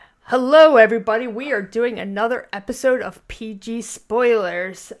Hello, everybody. We are doing another episode of PG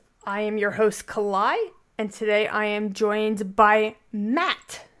Spoilers. I am your host, Kalai, and today I am joined by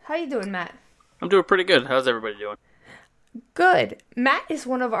Matt. How you doing, Matt? I'm doing pretty good. How's everybody doing? Good. Matt is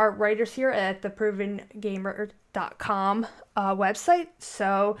one of our writers here at the provengamer.com website,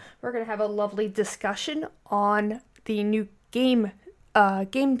 so we're going to have a lovely discussion on the new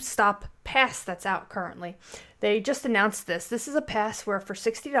GameStop pass that's out currently. They just announced this. This is a pass where for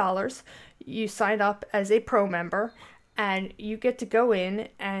 $60, you sign up as a pro member, and you get to go in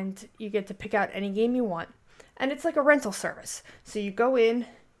and you get to pick out any game you want. And it's like a rental service. So you go in,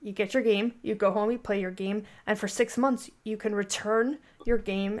 you get your game, you go home, you play your game, and for 6 months, you can return your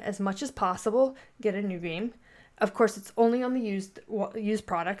game as much as possible, get a new game. Of course, it's only on the used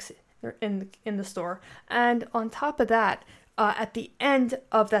products in the store. And on top of that, at the end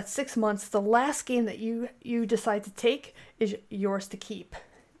of that 6 months, the last game that you decide to take is yours to keep.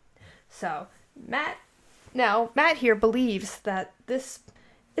 So, Matt here believes that this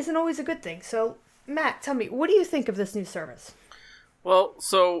isn't always a good thing. So, Matt, tell me, what do you think of this new service? Well,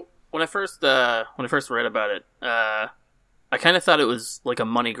 so when I first read about it, I kind of thought it was like a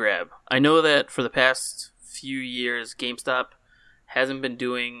money grab. I know that for the past few years, GameStop hasn't been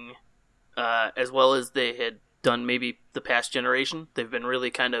doing as well as they had done maybe the past generation. They've been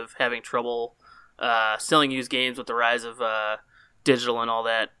really kind of having trouble selling used games with the rise of digital and all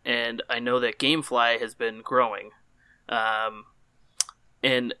that. And I know that GameFly has been growing.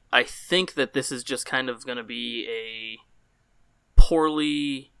 And I think that this is just kind of going to be a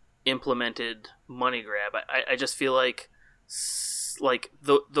poorly implemented money grab. I just feel like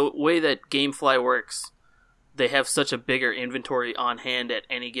the way that GameFly works, they have such a bigger inventory on hand at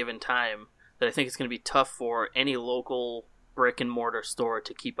any given time that I think it's going to be tough for any local brick and mortar store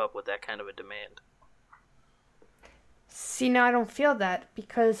to keep up with that kind of a demand. See, now I don't feel that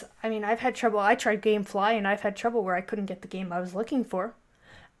because, I've had trouble. I tried GameFly and I've had trouble where I couldn't get the game I was looking for.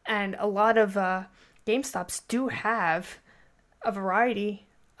 And a lot of GameStops do have a variety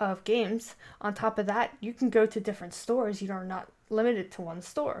of games. On top of that, you can go to different stores. You are not limited to one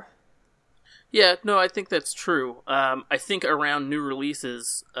store. Yeah, no, I think that's true. I think around new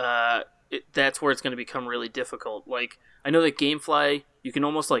releases, that's where it's going to become really difficult. Like, I know that GameFly, you can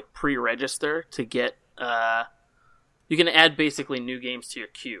almost like pre-register to get, you can add basically new games to your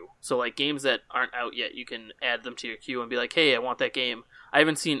queue. So like games that aren't out yet, you can add them to your queue and be like, hey, I want that game. I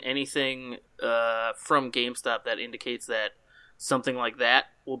haven't seen anything from GameStop that indicates that something like that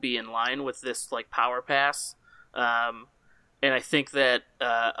will be in line with this like Power Pass. And I think that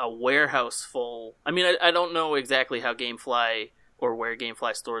a warehouse full, I don't know exactly how GameFly or where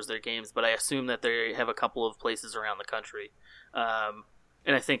GameFly stores their games, but I assume that they have a couple of places around the country.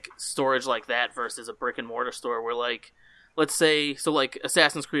 And I think storage like that versus a brick and mortar store where, like, let's say, so like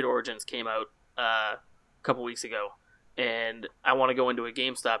Assassin's Creed Origins came out a couple weeks ago, and I want to go into a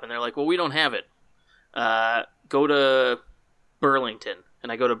GameStop, and they're like, well, we don't have it. Go to Burlington.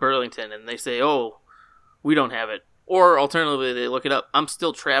 And I go to Burlington, and they say, oh, we don't have it. Or alternatively, they look it up. I'm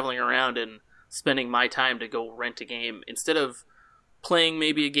still traveling around and spending my time to go rent a game instead of playing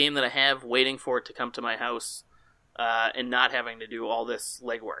maybe a game that I have, waiting for it to come to my house, and not having to do all this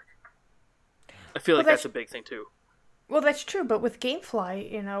legwork. I feel like that's a big thing too. Well, that's true, but with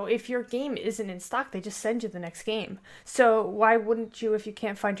GameFly, if your game isn't in stock, they just send you the next game. So why wouldn't you, if you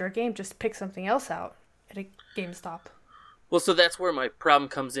can't find your game, just pick something else out at a GameStop? Well, so that's where my problem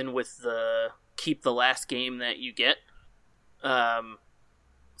comes in with the keep the last game that you get.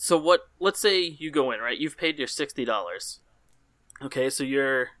 So let's say you go in, right? You've paid your $60. Okay, so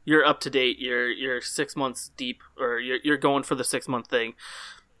you're up to date. You're 6 months deep, or you're going for the 6 month thing.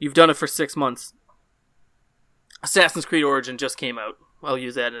 You've done it for 6 months. Assassin's Creed Origin just came out. I'll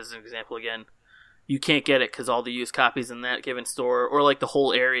use that as an example again. You can't get it because all the used copies in that given store, or like the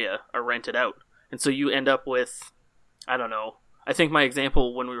whole area, are rented out, and so you end up with, I don't know. I think my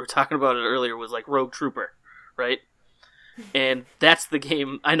example when we were talking about it earlier was like Rogue Trooper, right? And that's the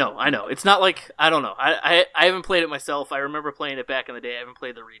game. I know. It's not like, I don't know. I haven't played it myself. I remember playing it back in the day. I haven't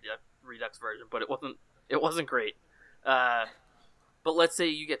played the Redux version, but it wasn't great. But let's say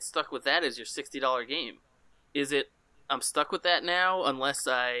you get stuck with that as your $60 game. Is it, I'm stuck with that now unless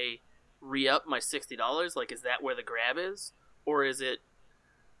I re-up my $60? Like, is that where the grab is? Or is it,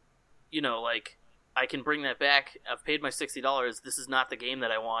 like, I can bring that back. I've paid my $60. This is not the game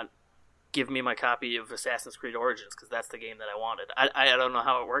that I want. Give me my copy of Assassin's Creed Origins because that's the game that I wanted. I don't know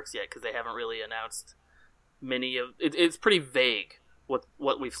how it works yet because they haven't really announced many of it. It's pretty vague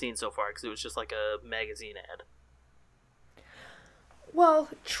what we've seen so far because it was just like a magazine ad. Well,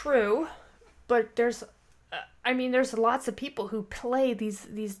 true, but there's I mean, there's lots of people who play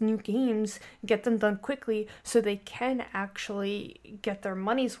these new games, get them done quickly, so they can actually get their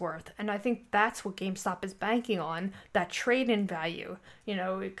money's worth. And I think that's what GameStop is banking on, that trade-in value. You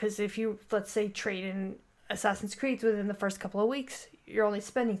know, because if you, let's say, trade in Assassin's Creed within the first couple of weeks, you're only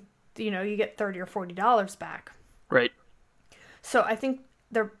spending, you get $30 or $40 back. Right. So I think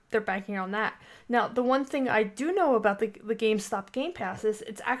they're banking on that. Now, the one thing I do know about the GameStop Game Pass is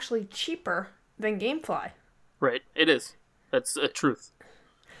it's actually cheaper than GameFly. Right, it is. That's a truth.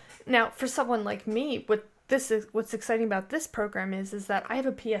 Now, for someone like me, what's exciting about this program is that I have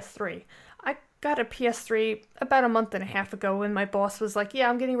a PS3. I got a PS3 about a month and a half ago when my boss was like, yeah,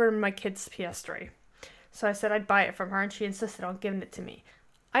 I'm getting rid of my kid's PS3. So I said I'd buy it from her, and she insisted on giving it to me.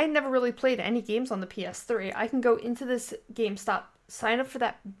 I had never really played any games on the PS3. I can go into this GameStop, sign up for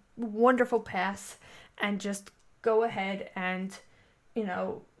that wonderful pass, and just go ahead and,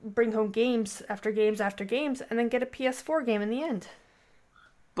 bring home games after games after games, and then get a PS4 game in the end.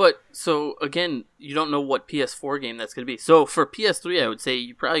 But, so, again, you don't know what PS4 game that's going to be. So, for PS3, I would say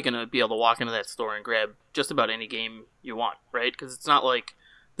you're probably going to be able to walk into that store and grab just about any game you want, right? Because it's not like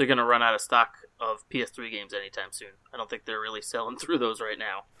they're going to run out of stock of PS3 games anytime soon. I don't think they're really selling through those right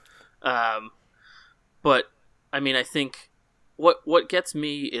now. But, I mean, I think what gets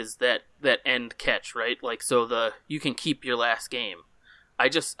me is that end catch, right? Like, so you can keep your last game. I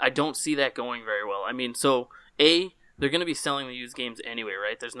don't see that going very well. I mean, so, they're going to be selling the used games anyway,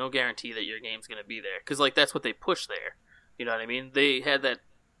 right? There's no guarantee that your game's going to be there. Because, like, that's what they push there. You know what I mean? They had that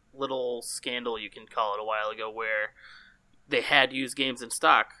little scandal, you can call it, a while ago, where they had used games in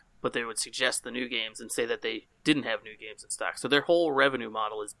stock, but they would suggest the new games and say that they didn't have new games in stock. So their whole revenue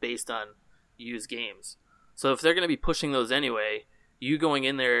model is based on used games. So if they're going to be pushing those anyway, you going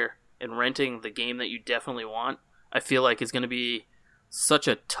in there and renting the game that you definitely want, I feel like is going to be such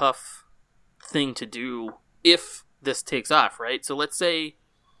a tough thing to do if this takes off, right? So let's say,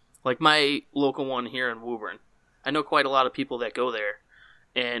 like my local one here in Woburn, I know quite a lot of people that go there,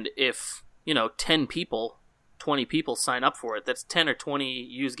 and if, 10 people, 20 people sign up for it, that's 10 or 20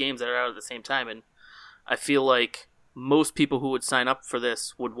 used games that are out at the same time, and I feel like most people who would sign up for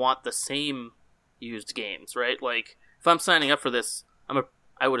this would want the same used games, right? Like, if I'm signing up for this,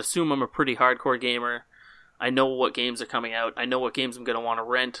 I would assume I'm a pretty hardcore gamer. I know what games are coming out. I know what games I'm going to want to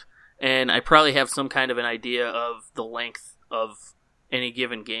rent. And I probably have some kind of an idea of the length of any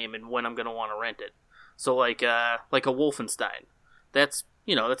given game and when I'm going to want to rent it. So like a Wolfenstein, that's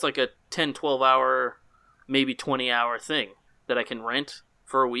like a 10, 12 hour, maybe 20 hour thing that I can rent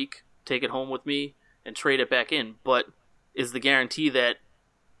for a week, take it home with me, and trade it back in. But is the guarantee that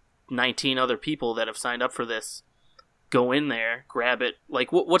 19 other people that have signed up for this go in there, grab it?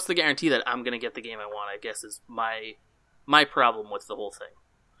 Like, what's the guarantee that I'm going to get the game I want, I guess, is my problem with the whole thing.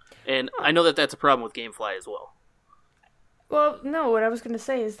 And I know that that's a problem with GameFly as well. Well, no, what I was going to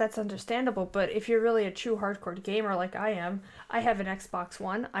say is that's understandable, but if you're really a true hardcore gamer like I am, I have an Xbox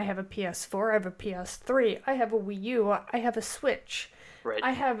One, I have a PS4, I have a PS3, I have a Wii U, I have a Switch, right.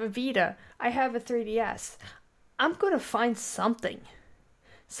 I have a Vita, I have a 3DS. I'm going to find something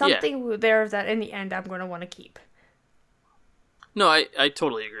there that in the end I'm going to want to keep. No, I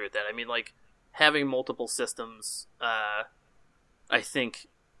totally agree with that. I mean, like, having multiple systems, I think,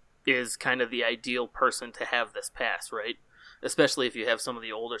 is kind of the ideal person to have this pass, right? Especially if you have some of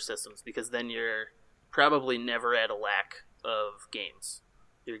the older systems, because then you're probably never at a lack of games.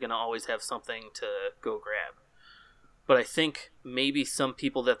 You're going to always have something to go grab. But I think maybe some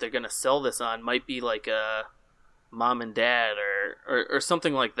people that they're going to sell this on might be like a mom and dad or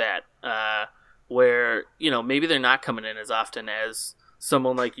something like that, where, maybe they're not coming in as often as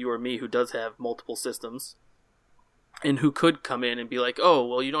someone like you or me who does have multiple systems and who could come in and be like, oh,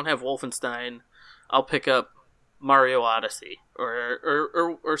 well, you don't have Wolfenstein, I'll pick up Mario Odyssey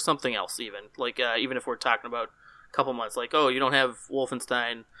or something else even. Like, even if we're talking about a couple months, like, oh, you don't have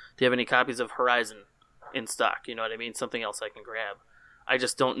Wolfenstein, do you have any copies of Horizon in stock? You know what I mean? Something else I can grab. I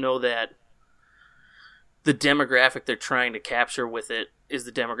just don't know that the demographic they're trying to capture with it is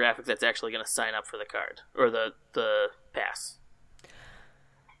the demographic that's actually going to sign up for the card or the pass.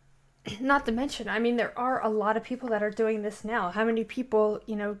 Not to mention, I mean, there are a lot of people that are doing this now. How many people,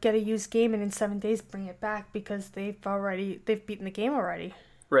 get a used game and in 7 days bring it back because they've beaten the game already?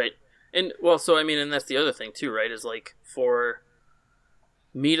 Right. And, well, so, I mean, and that's the other thing, too, right, is, like, for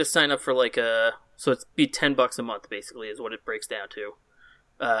me to sign up for, like, so it's be $10 a month, basically, is what it breaks down to.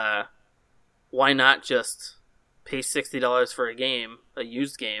 Why not just pay $60 for a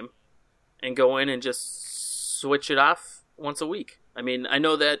used game, and go in and just switch it off once a week? I mean, I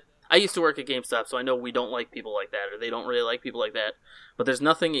know that I used to work at GameStop, so I know we don't like people like that, or they don't really like people like that. But there's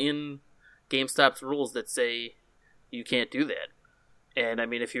nothing in GameStop's rules that say you can't do that. And I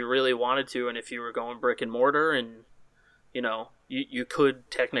mean, if you really wanted to, and if you were going brick and mortar, and you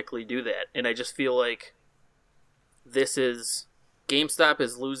could technically do that. And I just feel like GameStop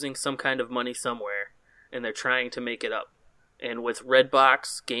is losing some kind of money somewhere, and they're trying to make it up. And with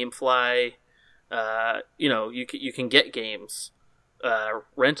Redbox, GameFly, you can get games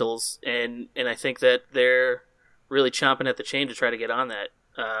rentals, and I think that they're really chomping at the chain to try to get on that.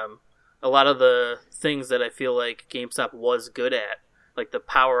 A lot of the things that I feel like GameStop was good at, like the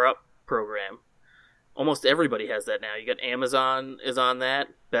Power Up program, almost everybody has that now. You got Amazon is on that,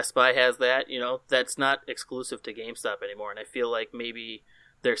 Best Buy has that. That's not exclusive to GameStop anymore, and I feel like maybe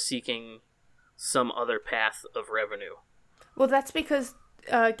they're seeking some other path of revenue. Well, that's because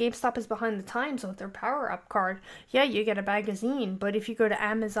GameStop is behind the times with their Power Up card. Yeah, you get a magazine, but if you go to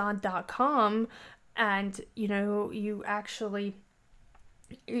Amazon.com and you actually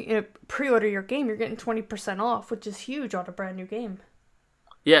pre-order your game, you're getting 20% off, which is huge on a brand new game.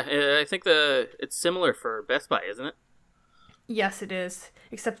 Yeah, I think it's similar for Best Buy, isn't it? Yes, it is.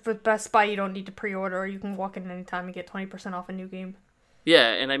 Except for Best Buy, you don't need to pre-order. You can walk in anytime and get 20% off a new game.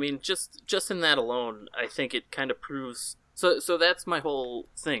 Yeah, and I mean, just in that alone, I think it kind of proves... So that's my whole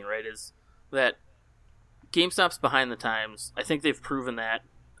thing, right, is that GameStop's behind the times. I think they've proven that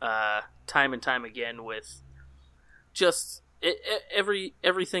time and time again with just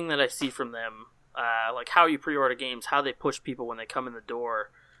everything that I see from them, like how you pre-order games, how they push people when they come in the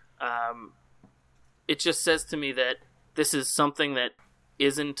door. It just says to me that this is something that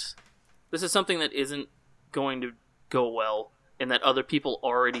isn't going to go well, and that other people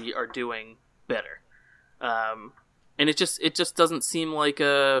already are doing better. And it just doesn't seem like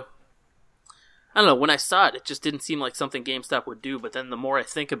I don't know, when I saw it, it just didn't seem like something GameStop would do, but then the more I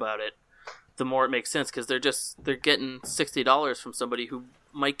think about it, the more it makes sense, because they're getting $60 from somebody who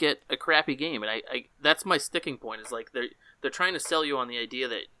might get a crappy game, and I that's my sticking point, is like they're trying to sell you on the idea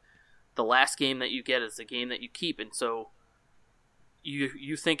that the last game that you get is the game that you keep, and so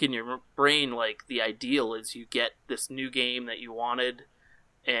you think in your brain like the ideal is you get this new game that you wanted,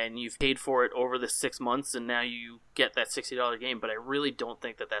 and you've paid for it over the 6 months, and now you get that $60 game. But I really don't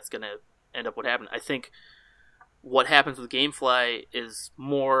think that that's going to end up what happened. I think what happens with GameFly is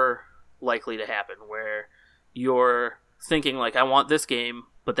more likely to happen, where you're thinking like, I want this game,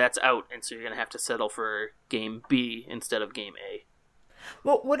 but that's out, and so you're going to have to settle for game B instead of game A.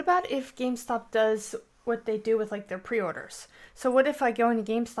 Well, what about if GameStop does what they do with like their pre-orders? So what if I go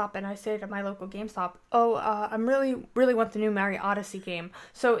into GameStop and I say to my local GameStop, I'm really want the new Mario Odyssey game.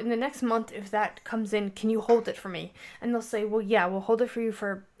 So in the next month, if that comes in, can you hold it for me? And they'll say, well, yeah, we'll hold it for you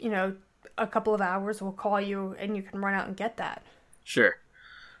for, a couple of hours. We'll call you and you can run out and get that. Sure.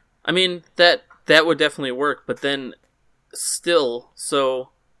 I mean, that would definitely work, but then still, so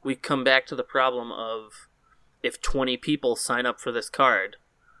we come back to the problem of if 20 people sign up for this card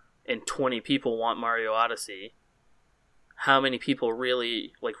and 20 people want Mario Odyssey, how many people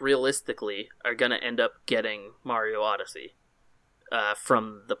really, like realistically, are going to end up getting Mario Odyssey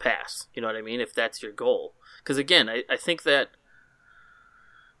from the pass? You know what I mean? If that's your goal. Because again, I think that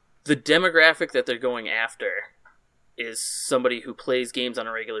the demographic that they're going after is somebody who plays games on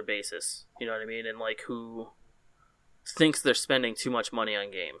a regular basis. You know what I mean? And like who thinks they're spending too much money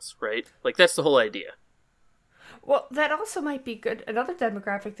on games, right? Like that's the whole idea. Well, that also might be good. Another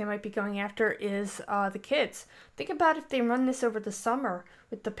demographic they might be going after is the kids. Think about if they run this over the summer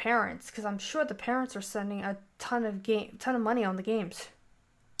with the parents, because I'm sure the parents are spending a ton of money on the games.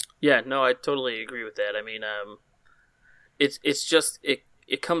 Yeah, no, I totally agree with that. I mean, it's just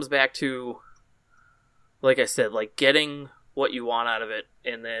it comes back to, like I said, like getting what you want out of it,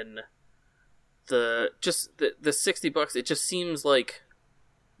 and then the $60. It just seems like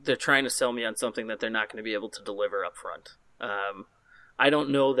they're trying to sell me on something that they're not going to be able to deliver up front. I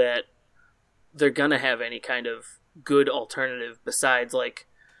don't know that they're going to have any kind of good alternative besides like,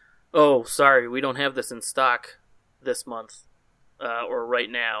 oh, sorry, we don't have this in stock this month or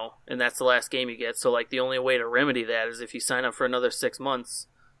right now, and that's the last game you get. So like the only way to remedy that is if you sign up for another 6 months,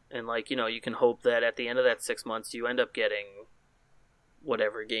 and like, you can hope that at the end of that 6 months you end up getting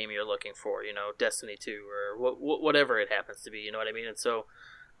whatever game you're looking for, Destiny 2 or whatever it happens to be, you know what I mean? And so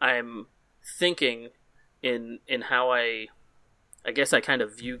I'm thinking in how I guess I kind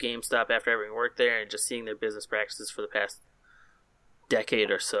of view GameStop after having worked there and just seeing their business practices for the past decade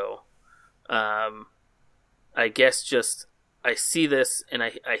or so. I guess just I see this and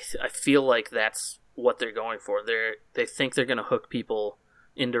I feel like that's what they're going for. They think they're going to hook people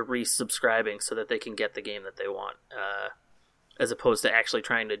into resubscribing so that they can get the game that they want, as opposed to actually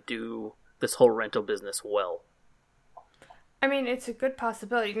trying to do this whole rental business well. I mean, it's a good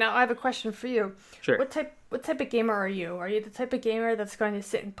possibility. Now, I have a question for you. Sure. What type of gamer are you? Are you the type of gamer that's going to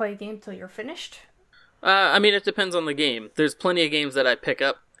sit and play a game till you're finished? I mean, it depends on the game. There's plenty of games that I pick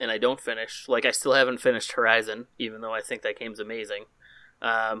up and I don't finish. Like, I still haven't finished Horizon, even though I think that game's amazing.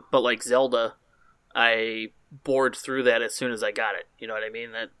 But like Zelda, I bored through that as soon as I got it. You know what I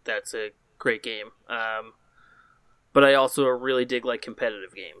mean? That's a great game. But I also really dig like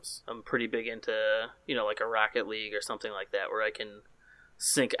competitive games. I'm pretty big into, like a Rocket League or something like that, where I can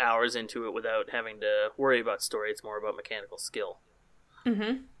sink hours into it without having to worry about story. It's more about mechanical skill.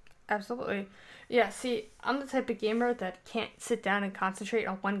 Mm-hmm. Absolutely. Yeah, see, I'm the type of gamer that can't sit down and concentrate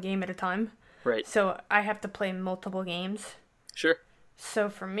on one game at a time. Right. So I have to play multiple games. Sure. So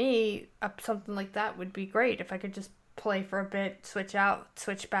for me, something like that would be great if I could just play for a bit, switch out,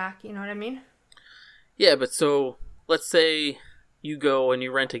 switch back, you know what I mean? Yeah, but so let's say you go and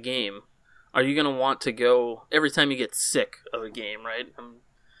you rent a game. Are you going to want to go every time you get sick of a game, right?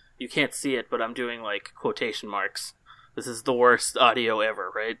 You can't see it, but I'm doing like quotation marks. This is the worst audio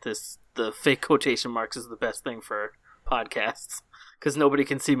ever, right? The fake quotation marks is the best thing for podcasts because nobody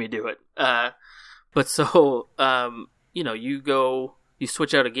can see me do it. But so, you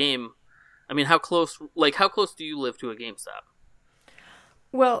switch out a game. I mean, how close do you live to a GameStop?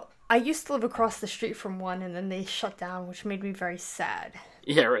 Well, I used to live across the street from one, and then they shut down, which made me very sad.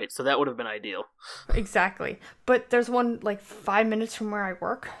 Yeah, right. So that would have been ideal. Exactly. But there's one, like, 5 minutes from where I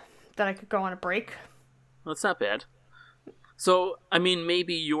work that I could go on a break. Well, that's not bad. So, I mean,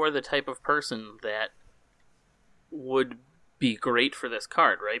 maybe you're the type of person that would be great for this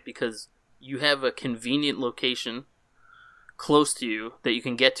card, right? Because you have a convenient location close to you that you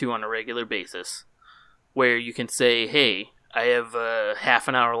can get to on a regular basis where you can say, hey, I have a half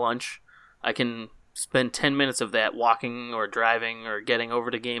an hour lunch. I can spend 10 minutes of that walking or driving or getting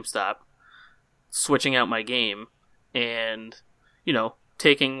over to GameStop, switching out my game, and,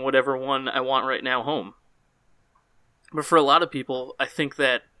 taking whatever one I want right now home. But for a lot of people, I think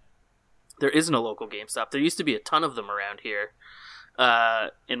that there isn't a local GameStop. There used to be a ton of them around here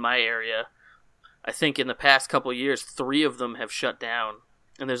in my area. I think in the past couple of years, 3 of them have shut down,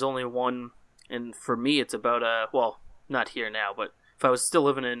 and there's only one. And for me, it's about not here now, but if I was still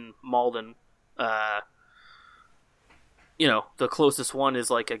living in Malden, the closest one is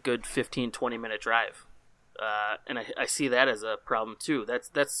like a good 15-20 minute drive, and I see that as a problem too.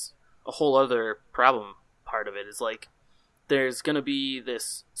 That's a whole other problem. Part of it is like there's gonna be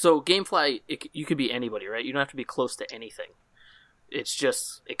this. So GameFly, you could be anybody, right? You don't have to be close to anything. It's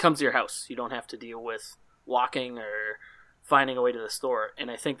just, it comes to your house. You don't have to deal with walking or finding a way to the store.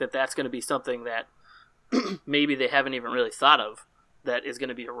 And I think that that's going to be something that maybe they haven't even really thought of, that is going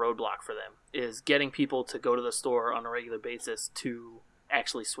to be a roadblock for them, is getting people to go to the store on a regular basis to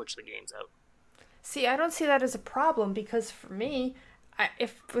actually switch the games out. See, I don't see that as a problem because for me,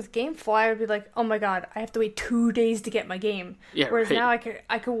 if with GameFly, I would be like, oh my god, I have to wait 2 days to get my game. Yeah, Whereas right. now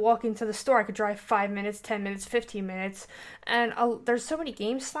I could walk into the store, I could drive 5 minutes, 10 minutes, 15 minutes, and there's so many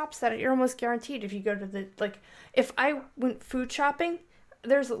GameStops that you're almost guaranteed if you go to the, like, if I went food shopping,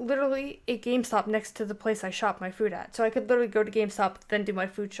 there's literally a GameStop next to the place I shop my food at. So I could literally go to GameStop, then do my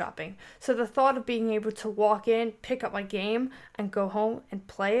food shopping. So the thought of being able to walk in, pick up my game, and go home and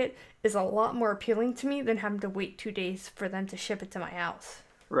play it is a lot more appealing to me than having to wait 2 days for them to ship it to my house.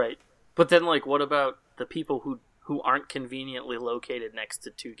 Right. But then, like, what about the people who aren't conveniently located next to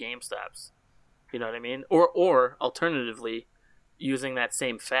 2 GameStops? You know what I mean? Or alternatively, using that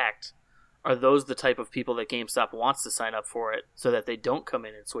same fact, are those the type of people that GameStop wants to sign up for it so that they don't come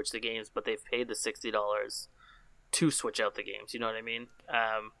in and switch the games, but they've paid the $60 to switch out the games? You know what I mean?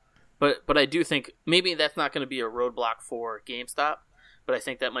 But I do think maybe that's not going to be a roadblock for GameStop, but I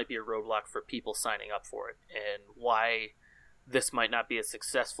think that might be a roadblock for people signing up for it, and why this might not be as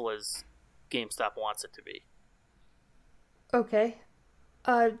successful as GameStop wants it to be. Okay.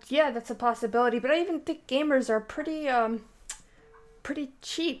 Yeah, that's a possibility, but I even think gamers are pretty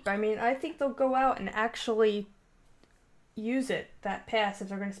cheap. I mean, I think they'll go out and actually use that pass if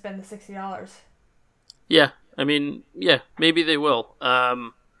they're going to spend the $60. Yeah, I mean, yeah, maybe they will.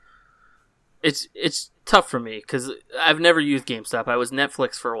 It's tough for me because I've never used GameStop. I was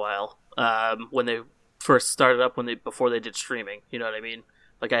Netflix for a while when they first started up, before they did streaming. You know what I mean?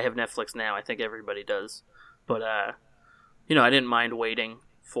 Like, I have Netflix now. I think everybody does. But I didn't mind waiting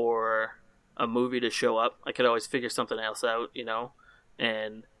for a movie to show up. I could always figure something else out,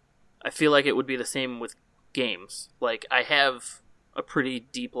 And I feel like it would be the same with games. Like, I have a pretty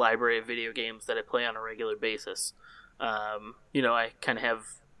deep library of video games that I play on a regular basis. I kind of have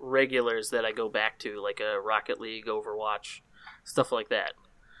regulars that I go back to, like a Rocket League, Overwatch, stuff like that.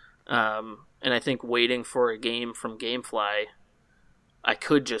 And I think waiting for a game from GameFly I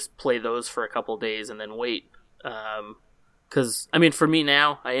could just play those for a couple days and then wait. Because, I mean, for me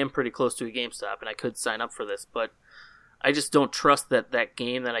now, I am pretty close to a GameStop, and I could sign up for this, but I just don't trust that that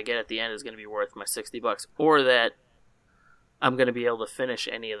game that I get at the end is going to be worth my $60, or that I'm going to be able to finish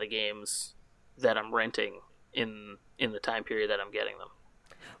any of the games that I'm renting in the time period that I'm getting them.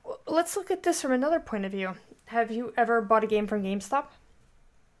 Well, let's look at this from another point of view. Have you ever bought a game from GameStop?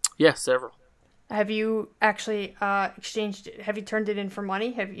 Yeah, several. Have you actually exchanged it? Have you turned it in for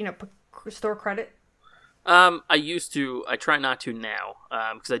money? Have you put store credit? I used to. I try not to now,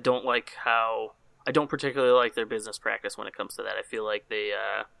 because I don't particularly like their business practice when it comes to that. I feel like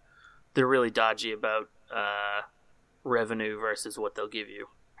they're really dodgy about revenue versus what they'll give you.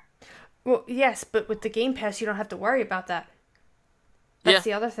 Well, yes, but with the Game Pass, you don't have to worry about that. That's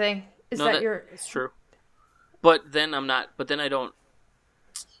the other thing. It's true. But then I don't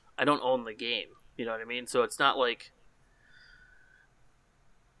own the game. You know what I mean? So it's not like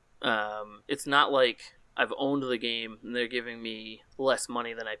I've owned the game and they're giving me less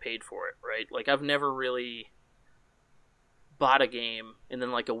money than I paid for it, right? Like, I've never really bought a game and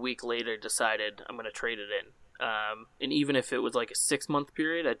then like a week later decided I'm going to trade it in. And even if it was like a 6-month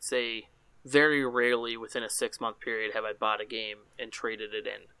period, I'd say very rarely within a 6-month period have I bought a game and traded it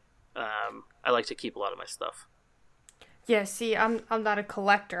in. I like to keep a lot of my stuff. Yeah, see, I'm not a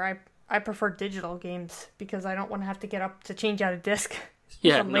collector. I prefer digital games because I don't want to have to get up to change out a disc.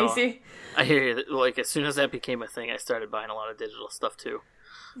 Yeah, I'm lazy. I hear you. Like, as soon as that became a thing, I started buying a lot of digital stuff too.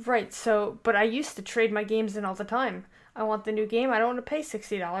 Right, but I used to trade my games in all the time. I want the new game, I don't want to pay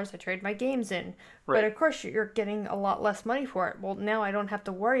 $60, I trade my games in. Right. But of course, you're getting a lot less money for it. Well, now I don't have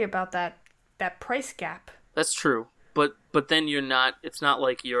to worry about that price gap. That's true. But then it's not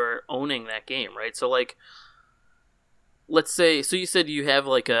like you're owning that game, right? So, like, let's say, so you said you have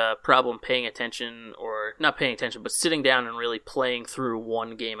like a problem paying attention, or not paying attention, but sitting down and really playing through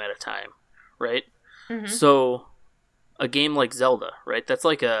one game at a time, right? Mm-hmm. So a game like Zelda, right? That's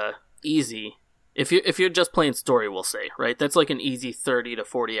like a easy, if you're just playing story, we'll say, right? That's like an easy 30 to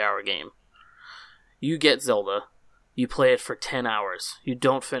 40 hour game. You get Zelda, you play it for 10 hours, you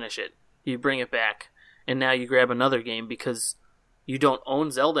don't finish it, you bring it back, and now you grab another game because you don't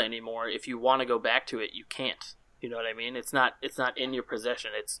own Zelda anymore. If you want to go back to it, you can't. You know what I mean? It's not in your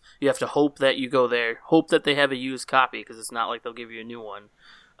possession. You have to hope that you go there, hope that they have a used copy, because it's not like they'll give you a new one.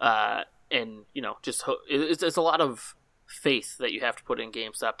 And just it's a lot of faith that you have to put in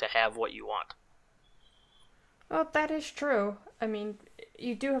GameStop to have what you want. Well, that is true. I mean,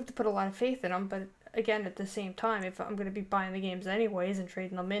 you do have to put a lot of faith in them, but again, at the same time, if I'm going to be buying the games anyways and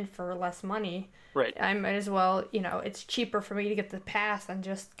trading them in for less money, right, I might as well. It's cheaper for me to get the pass than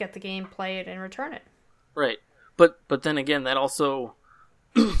just get the game, play it, and return it. Right. But then again, that also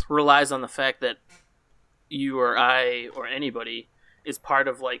relies on the fact that you or I or anybody is part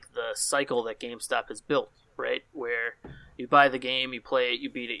of like the cycle that GameStop has built, right? Where you buy the game, you play it, you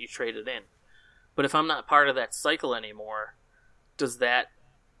beat it, you trade it in. But if I'm not part of that cycle anymore, does that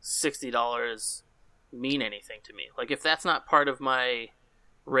 $60 mean anything to me? Like, if that's not part of my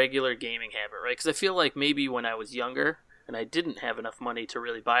regular gaming habit, right? Because I feel like maybe when I was younger and I didn't have enough money to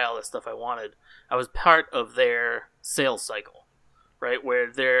really buy all the stuff I wanted, I was part of their sales cycle, right?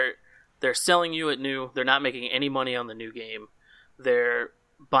 Where they're selling you it new, they're not making any money on the new game, they're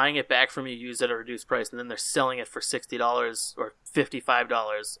buying it back from you used at a reduced price, and then they're selling it for $60 or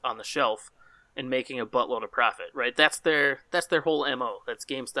 $55 on the shelf and making a buttload of profit, right? That's their whole MO. That's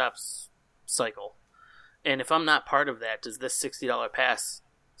GameStop's cycle. And if I'm not part of that, does this $60 pass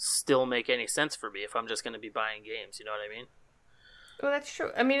still make any sense for me if I'm just going to be buying games? You know what I mean? Well, that's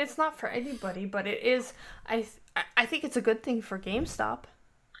true. I mean, it's not for anybody, but it is. I think it's a good thing for GameStop.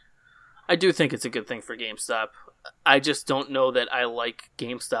 I do think it's a good thing for GameStop. I just don't know that I like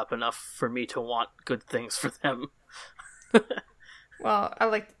GameStop enough for me to want good things for them. Well,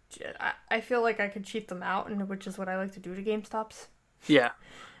 I feel like I could cheat them out, and which is what I like to do to GameStops. Yeah.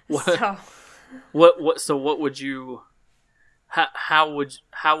 So. What would you? How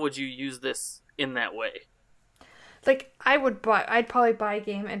would you use this in that way? Like, I'd probably buy a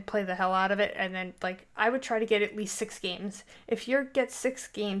game and play the hell out of it, and then, like, I would try to get at least 6 games. If you get 6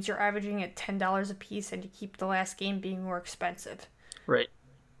 games, you're averaging at $10 a piece, and you keep the last game being more expensive. Right.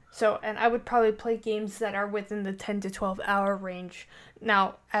 So, and I would probably play games that are within the 10 to 12 hour range.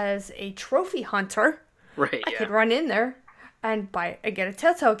 Now, as a trophy hunter, right, I could run in there and get a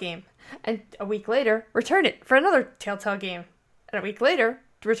Telltale game, and a week later, return it for another Telltale game, and a week later,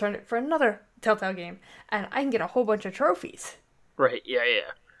 return it for another Telltale game, and I can get a whole bunch of trophies. Right, yeah.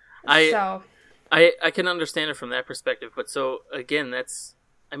 I can understand it from that perspective, but so, again,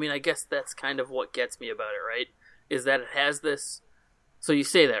 I guess that's kind of what gets me about it, right? Is that it has this So you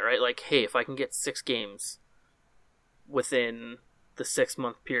say that, right? Like, hey, if I can get 6 games within the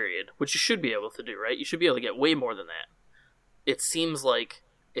 6-month period, which you should be able to do, right? You should be able to get way more than that. It seems like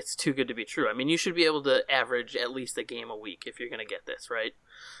it's too good to be true. I mean, you should be able to average at least a game a week if you're going to get this, right?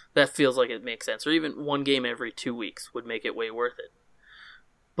 That feels like it makes sense. Or even 1 game every 2 weeks would make it way worth it.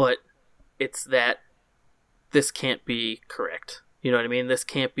 But it's that this can't be correct. You know what I mean? This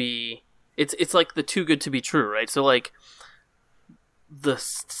can't be... It's like the too good to be true, right? So, like, the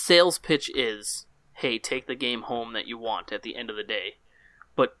sales pitch is, hey, take the game home that you want at the end of the day.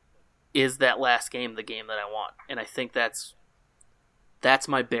 But is that last game the game that I want? And I think that's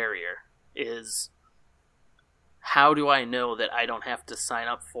my barrier, is how do I know that I don't have to sign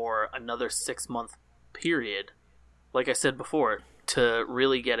up for another 6-month period, like I said before, to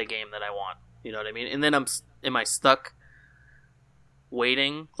really get a game that I want? You know what I mean? And then am I stuck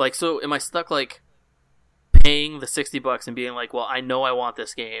waiting? Like, so am I stuck, like, paying the $60 and being like, well, I know I want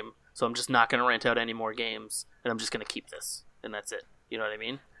this game, so I'm just not going to rent out any more games, and I'm just going to keep this, and that's it. You know what I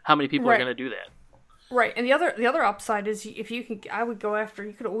mean? How many people are going to do that? Right, and the other upside is if you can,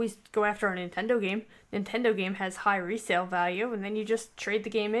 you could always go after a Nintendo game. Nintendo game has high resale value, and then you just trade the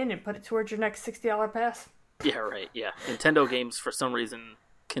game in and put it towards your next $60 pass. Yeah, right, yeah. Nintendo games, for some reason,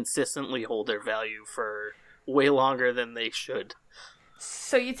 consistently hold their value for way longer than they should.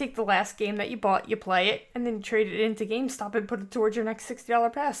 So you take the last game that you bought, you play it, and then you trade it into GameStop and put it towards your next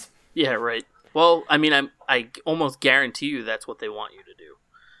 $60 pass. Yeah, right. Well, I mean, I almost guarantee you that's what they want you to do.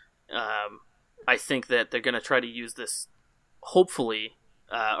 I think that they're going to try to use this, hopefully,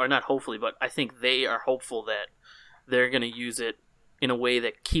 or not hopefully, but I think they are hopeful that they're going to use it in a way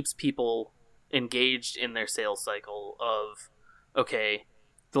that keeps people engaged in their sales cycle of, okay,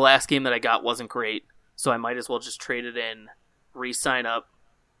 the last game that I got wasn't great, so I might as well just trade it in, re-sign up,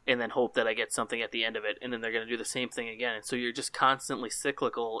 and then hope that I get something at the end of it, and then they're going to do the same thing again. And so you're just constantly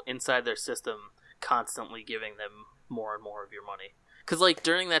cyclical inside their system, constantly giving them more and more of your money. Because, like,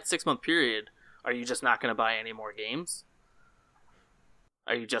 during that 6-month period, are you just not going to buy any more games?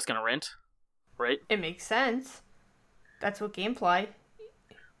 Are you just going to rent? Right? It makes sense. That's what Gamefly.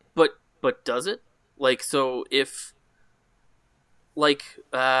 But does it? Like, so if... Like,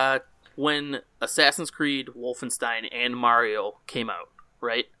 when Assassin's Creed, Wolfenstein, and Mario came out,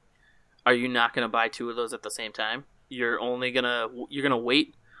 right? Are you not going to buy 2 of those at the same time? You're gonna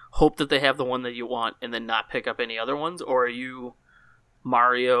wait, hope that they have the one that you want, and then not pick up any other ones? Or are you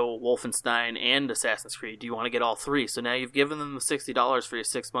Mario, Wolfenstein, and Assassin's Creed? Do you want to get all 3? So now you've given them the $60 for your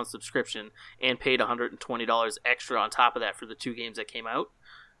 6-month subscription and paid $120 extra on top of that for the 2 games that came out.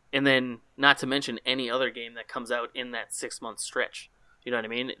 And then, not to mention any other game that comes out in that 6-month stretch. You know what I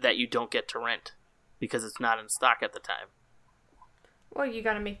mean? That you don't get to rent because it's not in stock at the time. Well, you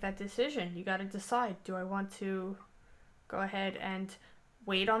got to make that decision. You got to decide, do I want to go ahead and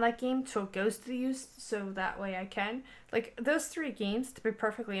wait on that game till it goes to the use so that way I can? Like, those 3 games, to be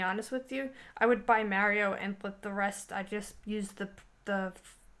perfectly honest with you, I would buy Mario and let the rest, I just use the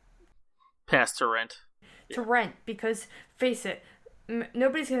pass to rent. To rent, because, face it,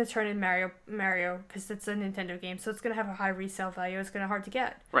 nobody's going to turn in Mario because it's a Nintendo game, so it's going to have a high resale value. It's going to hard to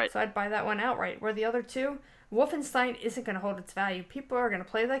get. Right. So I'd buy that one outright. Where the other 2, Wolfenstein isn't going to hold its value. People are going to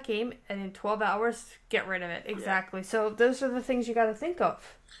play that game and in 12 hours get rid of it. Exactly. Yeah. So those are the things you got to think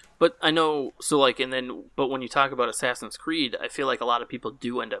of. But I know, so like, but when you talk about Assassin's Creed, I feel like a lot of people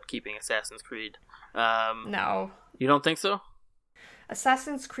do end up keeping Assassin's Creed. No. You don't think so?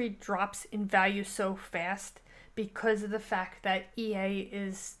 Assassin's Creed drops in value so fast because of the fact that EA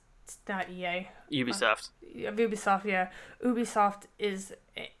is not EA. Ubisoft. Ubisoft, yeah. Ubisoft is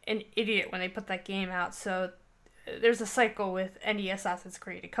an idiot when they put that game out. So there's a cycle with any Assassin's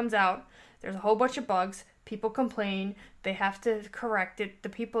Creed. It comes out, there's a whole bunch of bugs, people complain, they have to correct it. The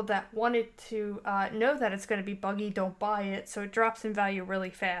people that wanted to know that it's going to be buggy don't buy it, so it drops in value really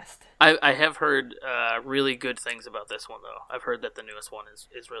fast. I have heard really good things about this one, though. I've heard that the newest one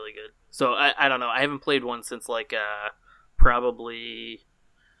is really good. So I don't know. I haven't played one since, like, probably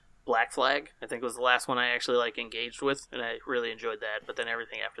Black Flag. I think it was the last one I actually, like, engaged with, and I really enjoyed that. But then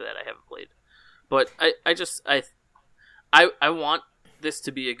everything after that I haven't played. But I want this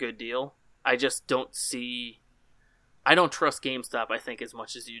to be a good deal. I just don't see... I don't trust GameStop, I think, as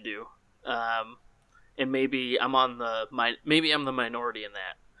much as you do. And maybe I'm the minority in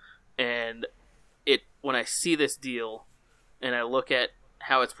that. And when I see this deal and I look at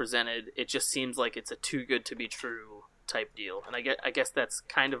how it's presented, it just seems like it's a too good to be true type deal. And I guess that's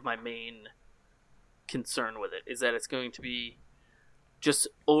kind of my main concern with it, is that it's going to be just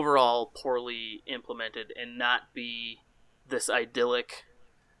overall poorly implemented and not be this idyllic,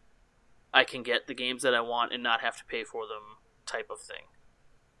 I can get the games that I want and not have to pay for them type of thing.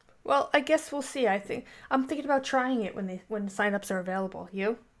 Well, I guess we'll see. I'm thinking about trying it when the signups are available.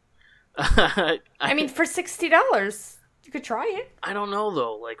 You? I mean, for $60, you could try it. I don't know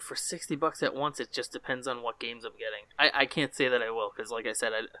though. Like for $60 at once, it just depends on what games I'm getting. I can't say that I will because, like I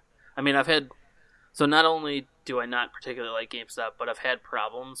said, I mean, I've had. So not only do I not particularly like GameStop, but I've had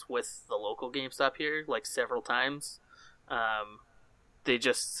problems with the local GameStop here, like several times. They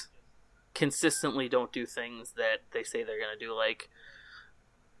just consistently don't do things that they say they're gonna do. Like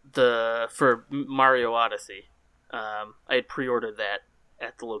for Mario Odyssey, I had pre-ordered that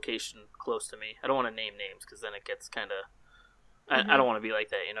at the location close to me. I don't want to name names because then it gets kind of. I don't want to be like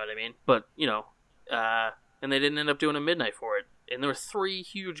that, you know what I mean? But and they didn't end up doing a midnight for it. And there were 3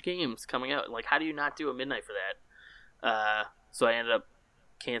 huge games coming out. Like, how do you not do a midnight for that? So I ended up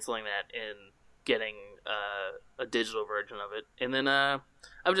canceling that and getting a digital version of it. And then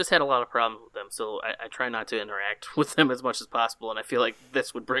I've just had a lot of problems with them, so I try not to interact with them as much as possible. And I feel like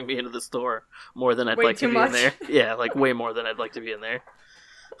this would bring me into the store more than I'd like to be in there. Yeah, like way more than I'd like to be in there.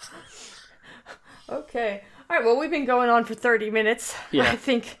 Okay. All right, well, we've been going on for 30 minutes. Yeah. I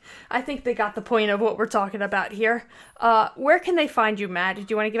think they got the point of what we're talking about here. Where can they find you, Matt? Do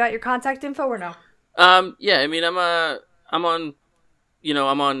you want to give out your contact info or no? Yeah, I mean, I'm on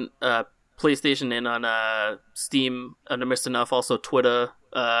PlayStation and on Steam under Missed Enough, also Twitter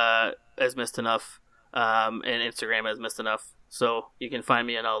as Missed Enough, and Instagram as Missed Enough. So you can find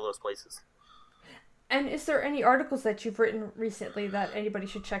me in all those places. And is there any articles that you've written recently that anybody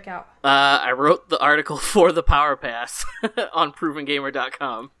should check out? I wrote the article for the Power Pass on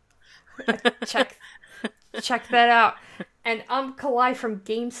ProvenGamer.com. Check that out. And I'm Kalai from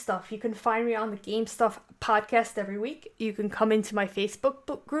Game Stuff. You can find me on the Game Stuff podcast every week. You can come into my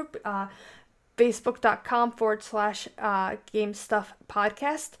Facebook group, facebook.com/Game Stuff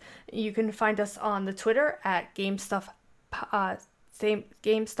podcast. You can find us on the Twitter at Game Stuff,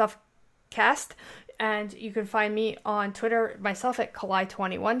 Game Stuff Cast. And you can find me on Twitter, myself, at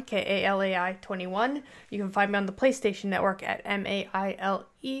Kalai21, Kalai21. You can find me on the PlayStation Network at MAILE,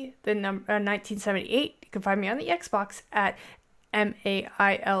 the number 1978. You can find me on the Xbox at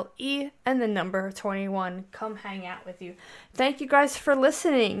MAILE and the number 21. Come hang out with you. Thank you guys for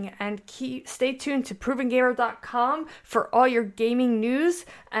listening, and stay tuned to ProvenGamer.com for all your gaming news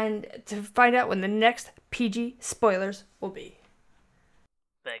and to find out when the next PG spoilers will be.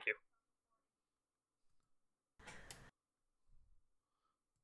 Thank you.